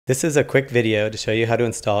This is a quick video to show you how to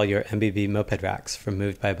install your MBB Moped Racks from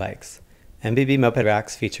Moved by Bikes. MBB Moped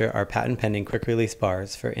Racks feature our patent-pending quick-release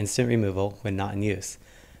bars for instant removal when not in use.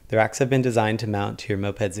 The racks have been designed to mount to your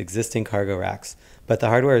moped's existing cargo racks, but the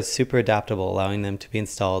hardware is super adaptable, allowing them to be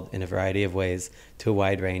installed in a variety of ways to a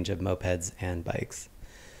wide range of mopeds and bikes.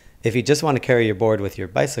 If you just want to carry your board with your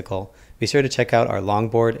bicycle, be sure to check out our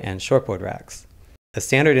longboard and shortboard racks. A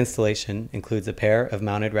standard installation includes a pair of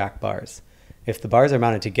mounted rack bars. If the bars are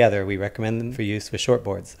mounted together, we recommend them for use with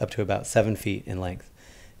shortboards up to about 7 feet in length.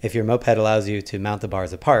 If your moped allows you to mount the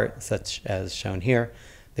bars apart, such as shown here,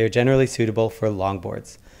 they are generally suitable for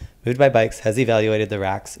longboards. Moved by Bikes has evaluated the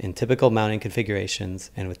racks in typical mounting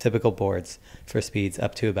configurations and with typical boards for speeds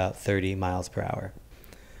up to about 30 miles per hour.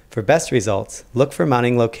 For best results, look for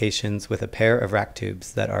mounting locations with a pair of rack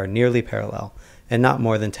tubes that are nearly parallel and not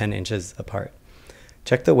more than 10 inches apart.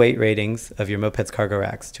 Check the weight ratings of your moped's cargo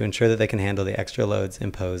racks to ensure that they can handle the extra loads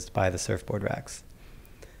imposed by the surfboard racks.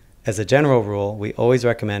 As a general rule, we always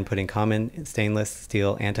recommend putting common stainless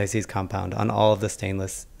steel anti-seize compound on all of the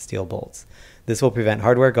stainless steel bolts. This will prevent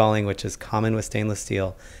hardware galling, which is common with stainless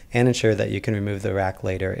steel, and ensure that you can remove the rack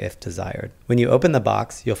later if desired. When you open the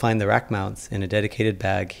box, you'll find the rack mounts in a dedicated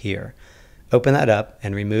bag here. Open that up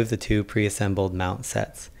and remove the two pre-assembled mount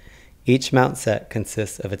sets. Each mount set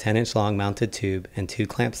consists of a 10-inch long mounted tube and 2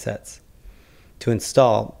 clamp sets. To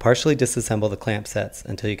install, partially disassemble the clamp sets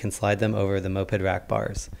until you can slide them over the moped rack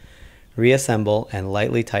bars. Reassemble and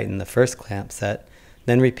lightly tighten the first clamp set,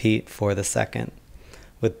 then repeat for the second.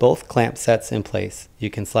 With both clamp sets in place, you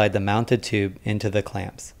can slide the mounted tube into the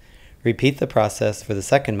clamps. Repeat the process for the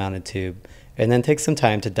second mounted tube, and then take some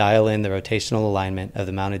time to dial in the rotational alignment of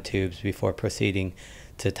the mounted tubes before proceeding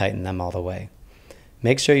to tighten them all the way.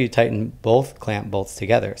 Make sure you tighten both clamp bolts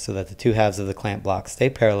together so that the two halves of the clamp blocks stay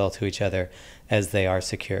parallel to each other as they are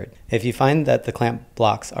secured. If you find that the clamp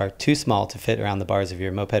blocks are too small to fit around the bars of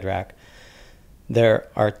your moped rack, there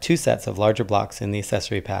are 2 sets of larger blocks in the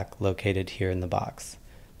accessory pack located here in the box.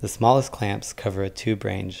 The smallest clamps cover a tube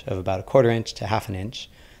range of about 1/4 inch to 1/2 inch.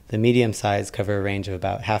 The medium size cover a range of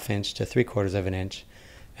about 1/2 inch to 3/4 inch,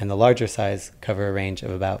 and the larger size cover a range of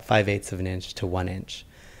about 5/8 inch to 1 inch.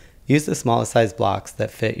 Use the smallest size blocks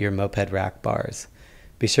that fit your moped rack bars.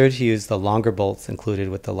 Be sure to use the longer bolts included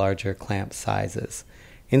with the larger clamp sizes.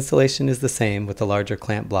 Installation is the same with the larger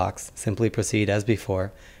clamp blocks. Simply proceed as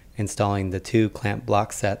before, installing the 2 clamp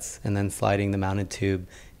block sets and then sliding the mounted tube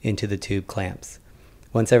into the tube clamps.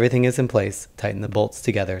 Once everything is in place, tighten the bolts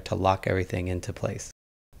together to lock everything into place.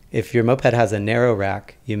 If your moped has a narrow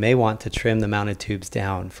rack, you may want to trim the mounted tubes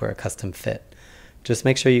down for a custom fit. Just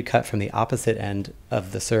make sure you cut from the opposite end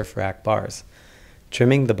of the surf rack bars.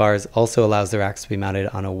 Trimming the bars also allows the racks to be mounted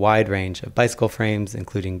on a wide range of bicycle frames,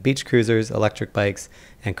 including beach cruisers, electric bikes,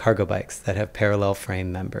 and cargo bikes that have parallel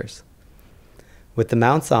frame members. With the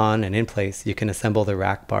mounts on and in place, you can assemble the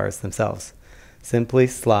rack bars themselves. Simply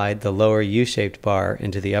slide the lower U-shaped bar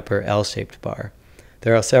into the upper L-shaped bar.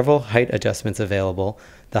 There are several height adjustments available.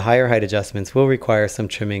 The higher height adjustments will require some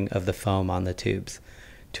trimming of the foam on the tubes.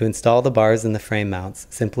 To install the bars in the frame mounts,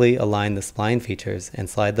 simply align the spline features and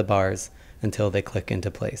slide the bars until they click into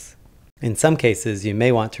place. In some cases, you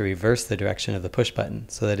may want to reverse the direction of the push button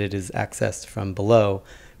so that it is accessed from below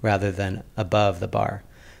rather than above the bar.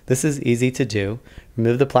 This is easy to do.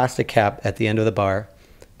 Remove the plastic cap at the end of the bar,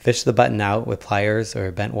 fish the button out with pliers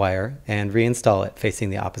or bent wire, and reinstall it facing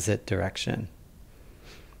the opposite direction.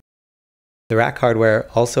 The rack hardware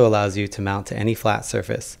also allows you to mount to any flat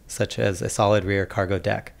surface, such as a solid rear cargo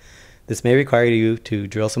deck. This may require you to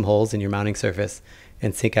drill some holes in your mounting surface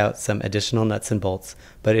and sink out some additional nuts and bolts,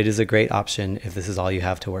 but it is a great option if this is all you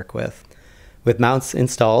have to work with. With mounts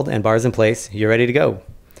installed and bars in place, you're ready to go.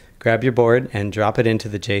 Grab your board and drop it into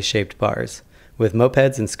the J-shaped bars. With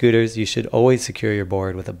mopeds and scooters, you should always secure your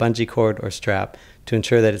board with a bungee cord or strap to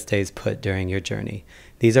ensure that it stays put during your journey.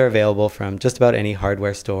 These are available from just about any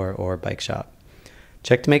hardware store or bike shop.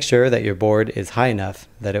 Check to make sure that your board is high enough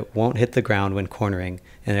that it won't hit the ground when cornering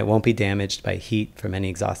and it won't be damaged by heat from any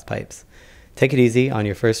exhaust pipes. Take it easy on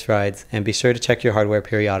your first rides and be sure to check your hardware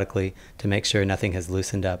periodically to make sure nothing has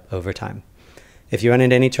loosened up over time. If you run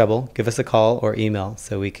into any trouble, give us a call or email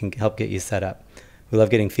so we can help get you set up. We love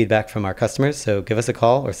getting feedback from our customers, so give us a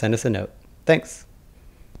call or send us a note. Thanks.